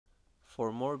For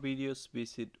more videos,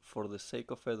 visit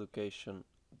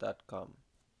forthesakeofeducation.com.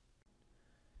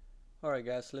 Alright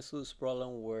guys, let's do this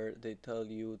problem where they tell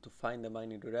you to find the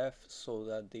magnitude F so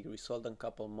that the resultant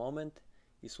couple moment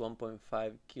is 1.5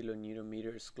 kilonewton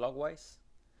meters clockwise.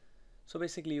 So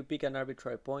basically you pick an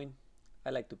arbitrary point.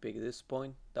 I like to pick this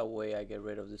point, that way I get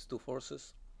rid of these two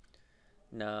forces.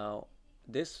 Now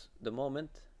the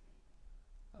moment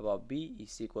about B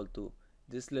is equal to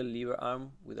this little lever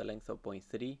arm with a length of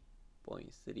 0.3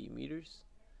 meters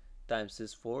times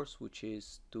this force, which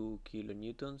is 2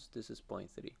 kilonewtons. This is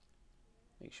 0.3.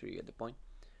 Make sure you get the point.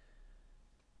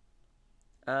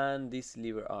 And this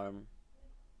lever arm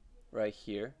right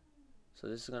here. So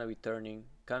this is going to be turning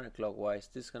counterclockwise.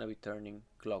 This is going to be turning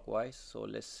clockwise. So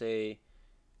let's say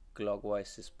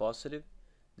clockwise is positive.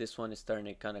 This one is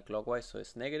turning counterclockwise, so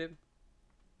it's negative.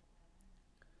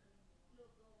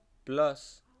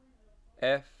 Plus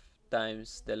F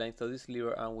times the length of this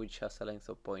lever arm, which has a length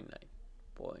of 0.9.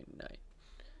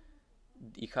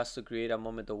 It has to create a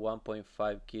moment of 1.5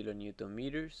 kilonewton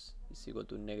meters is equal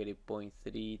to negative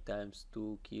 0.3 times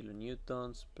 2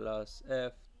 kilonewtons plus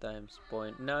F times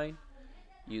 0.9.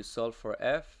 You solve for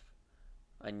F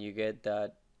and you get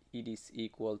that it is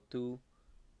equal to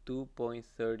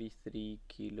 2.33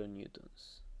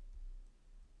 kilonewtons.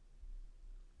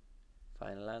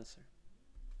 Final answer.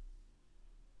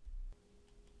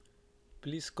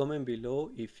 Please comment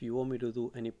below if you want me to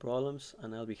do any problems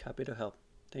and I'll be happy to help.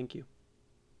 Thank you.